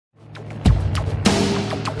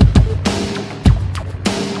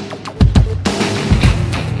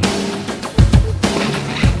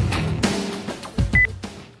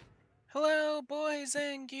Boys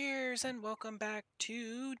and Gears, and welcome back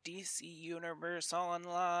to DC Universe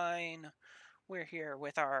Online. We're here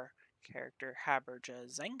with our character Haberja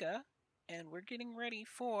Zenga, and we're getting ready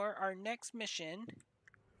for our next mission.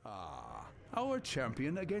 Our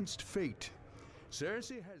champion against fate.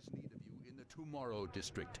 Cersei has need of you in the Tomorrow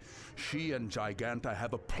District. She and Giganta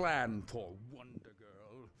have a plan for Wonder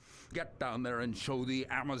Girl. Get down there and show the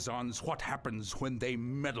Amazons what happens when they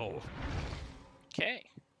meddle. Okay,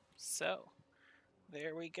 so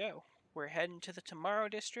there we go. We're heading to the Tomorrow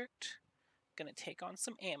District. Gonna take on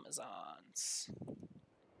some Amazons.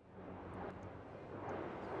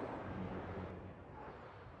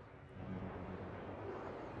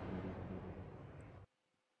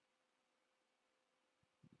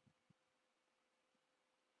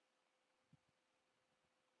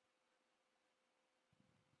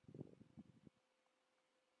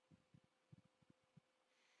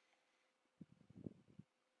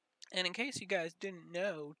 And in case you guys didn't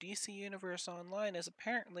know, DC Universe Online is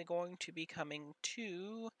apparently going to be coming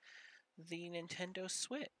to the Nintendo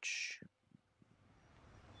Switch.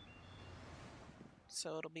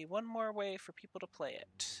 So it'll be one more way for people to play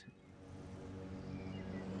it.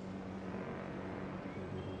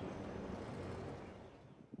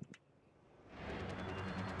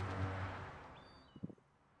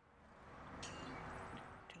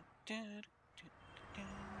 I'm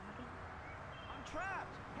trapped!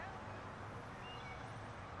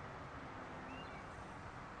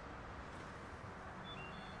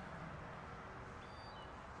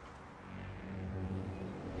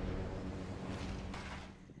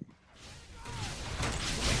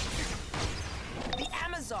 The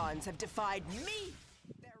Amazons have defied me,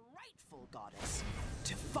 their rightful goddess,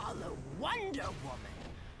 to follow Wonder Woman.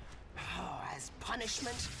 Oh, as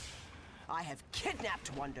punishment, I have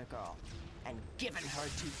kidnapped Wonder Girl and given her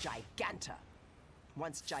to Giganta.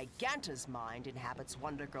 Once Giganta's mind inhabits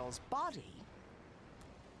Wonder Girl's body,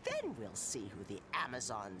 then we'll see who the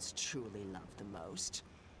Amazons truly love the most.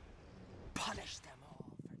 Punish them all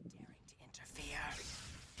for daring to interfere.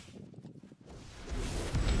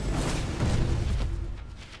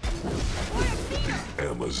 The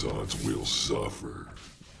Amazons will suffer.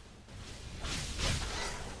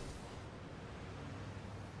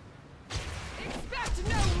 Expect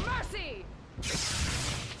no mercy!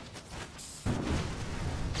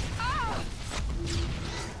 Ah!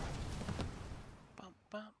 Bum,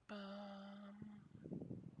 bum, bum.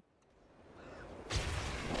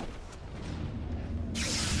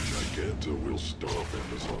 Giganta will stomp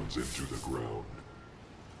Amazons into the ground.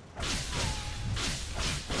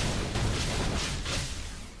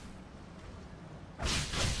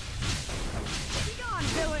 Begone,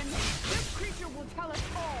 villain! This creature will tell us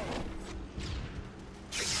all!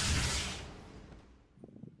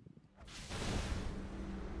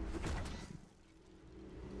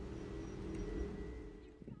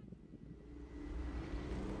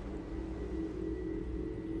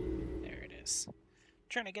 There it is.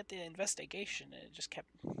 Trying to get the investigation, and it just kept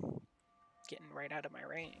getting right out of my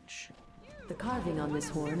range. The carving on this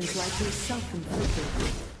horn is likely self-inflicted.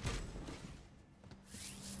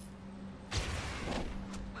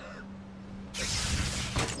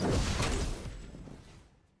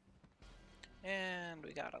 And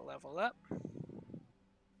we gotta level up.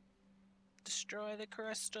 Destroy the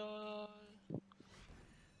crystal.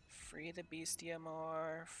 Free the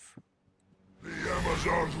bestiamorph. The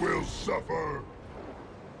Amazons will suffer!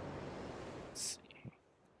 Let's see.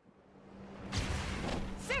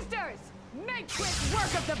 Sisters! Make quick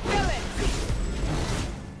work of the villain!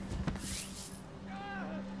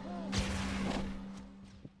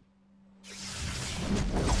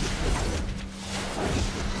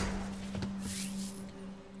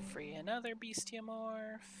 Free another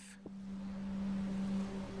bestiamorph.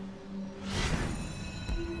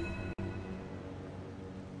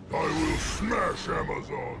 I will smash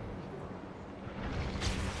Amazon!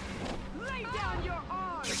 Lay down your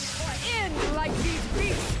arms or end like these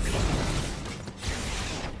beasts!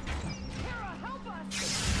 Hera, help us!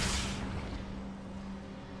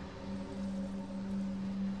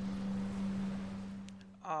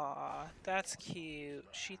 Aw, that's cute.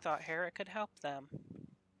 She thought Hera could help them.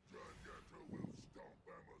 Giganta will stomp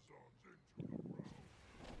Amazons into the ground.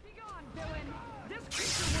 Begone, villain! This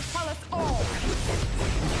creature will tell us all!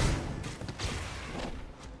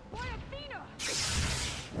 Why, Athena!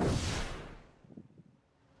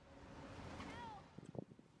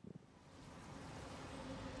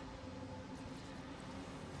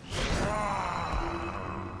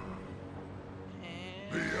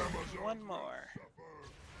 And The Amazons one more. suffer!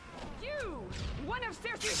 You! One of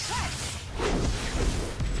Cersei's pets!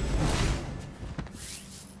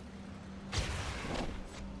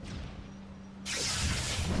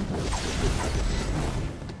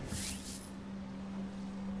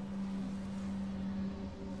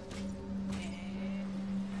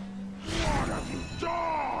 What have you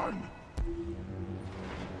done?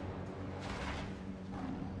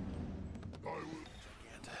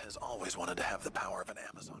 Giganta has always wanted to have the power of an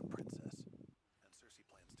Amazon princess, and Cersei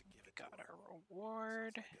plans to give it to Got her. a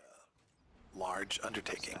reward. A large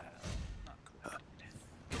undertaking. Not completed.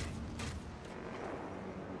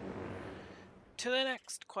 To the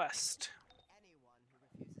next quest. Anyone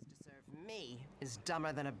who refuses to serve me is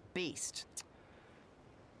dumber than a beast.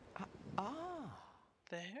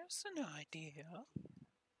 There's an idea.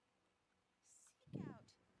 Seek out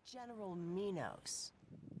General Minos.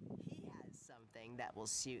 He has something that will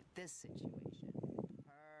suit this situation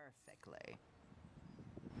perfectly.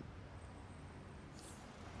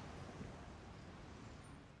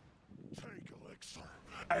 Take elixir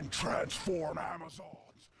and transform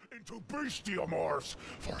Amazons into bestiamorphs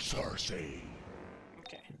for Cersei.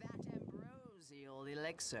 Okay. That ambrosial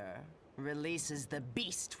elixir releases the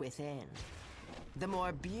beast within. The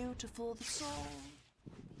more beautiful the soul,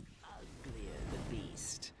 the uglier the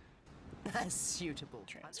beast. A suitable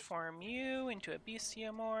Transform you into a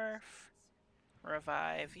bestiamorph.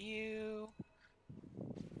 Revive you.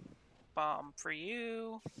 Bomb for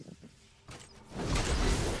you.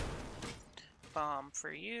 Bomb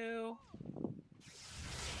for you.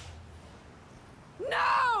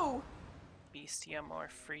 No!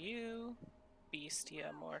 Bestiamorph for you.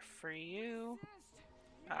 Bestiamorph for you.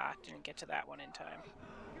 Ah, didn't get to that one in time.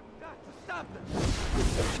 You've got to stop them!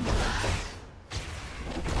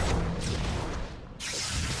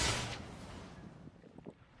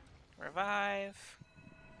 Revive.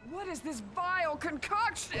 What is this vile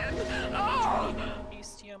concoction? Oh!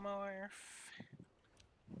 Bestiamorph.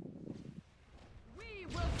 We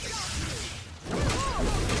will stop you! You all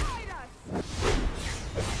will guide us!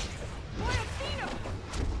 Boy Athena!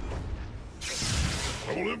 I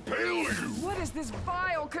will impale you! What is this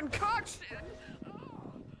vile concoction?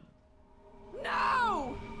 Oh.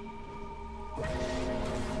 No!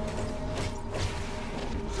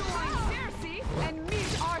 Join Cersei and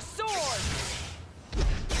meet our sword!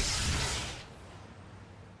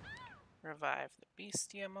 Revive the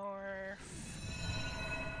bestiamorph.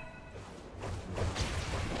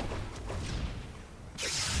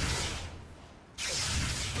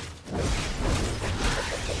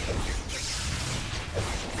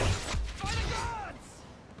 For the gods!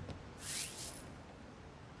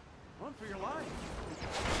 Run for your life!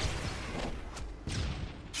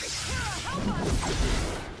 Hera, help us!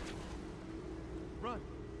 Run!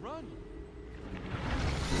 Run!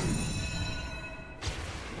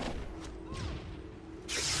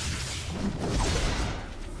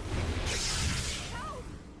 Help!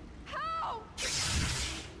 Help!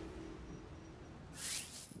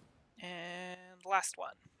 And last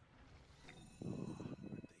one.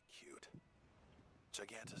 Aren't they cute?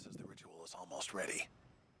 Giganta says the ritual is almost ready.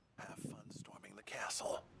 Have fun storming the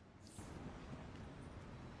castle.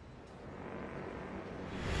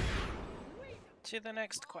 To the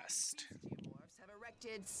next quest. Dwarves have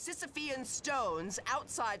erected Sisyphean stones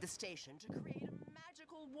outside the station to create a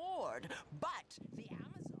magical ward, but the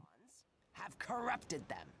Amazons have corrupted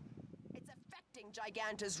them. It's affecting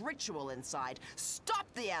Giganta's ritual inside.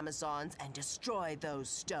 Stop the Amazons and destroy those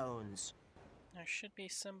stones. There should be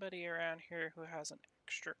somebody around here who has an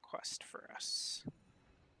extra quest for us.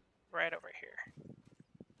 Right over here.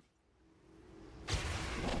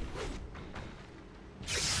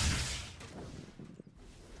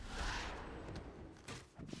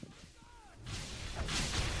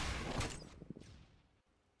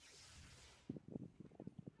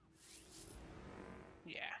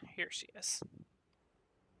 Yeah, here she is.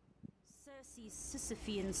 Cersei's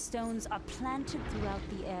Sisyphean stones are planted throughout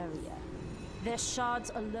the area. Their shards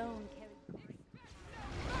alone carry...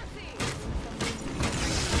 Mercy!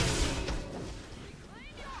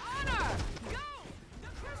 Reclaim your honor! Go! The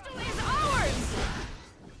crystal is ours!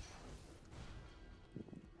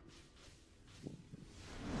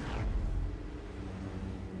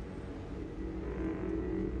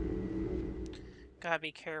 Gotta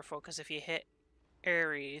be careful, because if you hit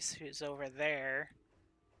Ares, who's over there,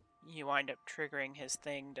 you wind up triggering his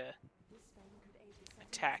thing to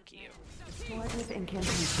attack you. Explorative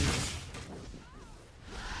incantation.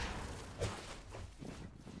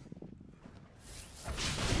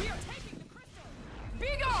 We are taking the crystal!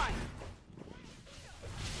 Be gone!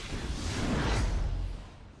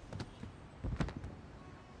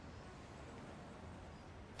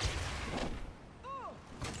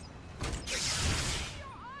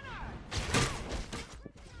 Your honor!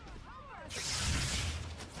 Help us!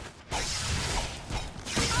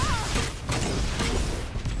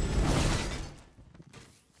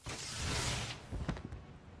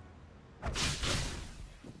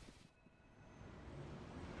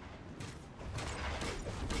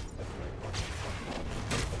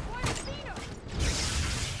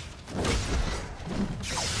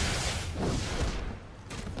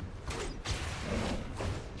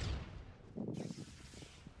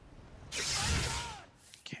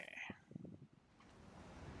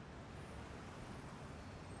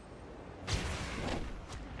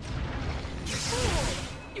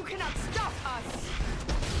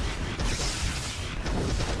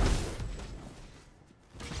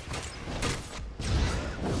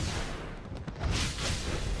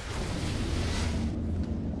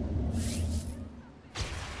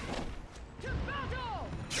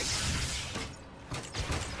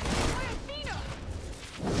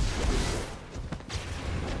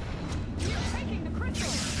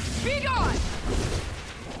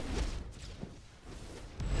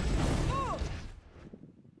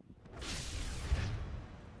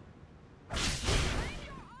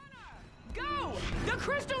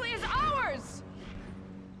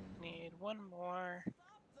 one more.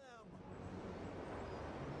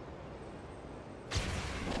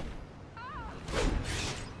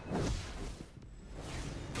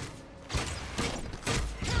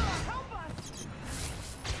 Help us!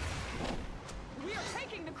 We are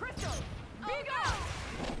taking the crystal! Be gone!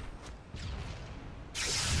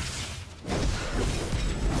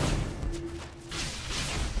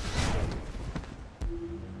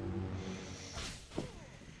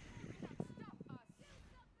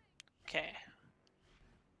 Okay.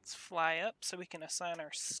 Let's fly up so we can assign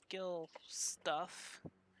our skill stuff.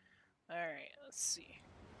 Alright, let's see.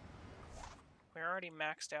 We're already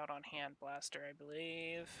maxed out on Hand Blaster, I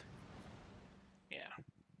believe. Yeah.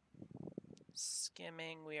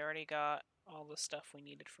 Skimming, we already got all the stuff we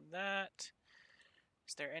needed from that.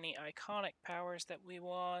 Is there any iconic powers that we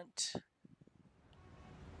want?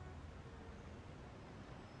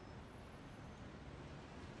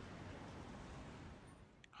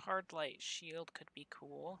 Hard Light Shield could be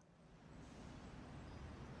cool.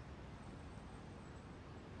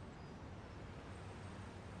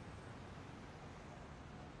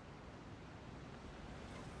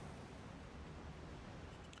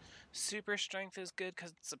 Super Strength is good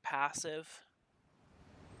because it's a passive.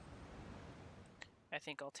 I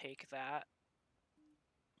think I'll take that.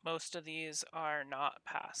 Most of these are not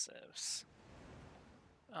passives.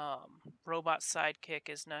 Robot Sidekick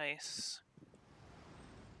is nice.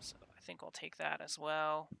 So I think I'll take that as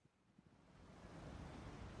well.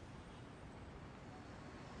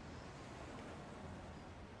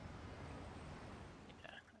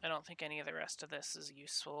 Yeah, I don't think any of the rest of this is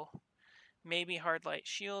useful. Maybe Hard Light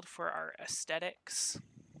Shield for our aesthetics.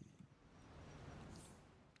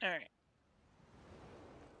 Alright.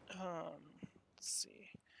 Let's see.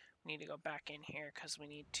 We need to go back in here because we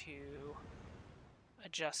need to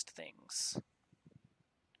adjust things.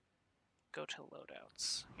 Go to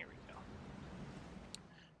loadouts. Here we go.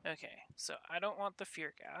 Okay, so I don't want the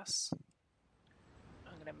Fear Gas.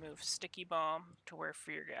 I'm going to move Sticky Bomb to where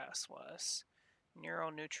Fear Gas was. Neural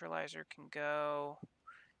Neutralizer can go.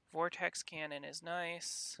 Vortex Cannon is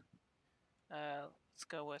nice. Let's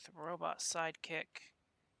go with Robot Sidekick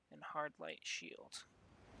and Hard Light Shield.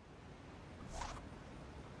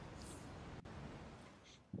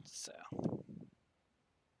 So,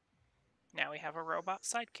 now we have a Robot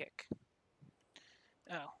Sidekick.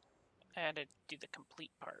 Oh, I had to do the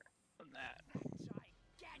complete part on that.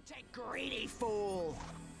 Gigantic greedy fool!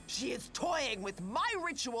 She is toying with my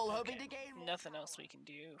ritual, hoping to gain more Nothing else we can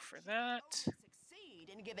do for that. succeed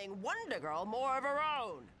in giving Wonder Girl more of her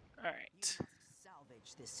own. Alright.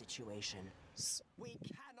 Salvage this situation. We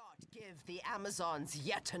cannot give the Amazons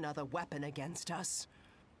yet another weapon against us.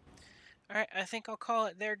 Alright, I think I'll call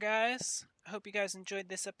it there, guys. I hope you guys enjoyed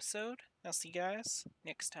this episode. I'll see you guys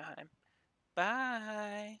next time.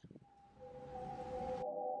 Bye!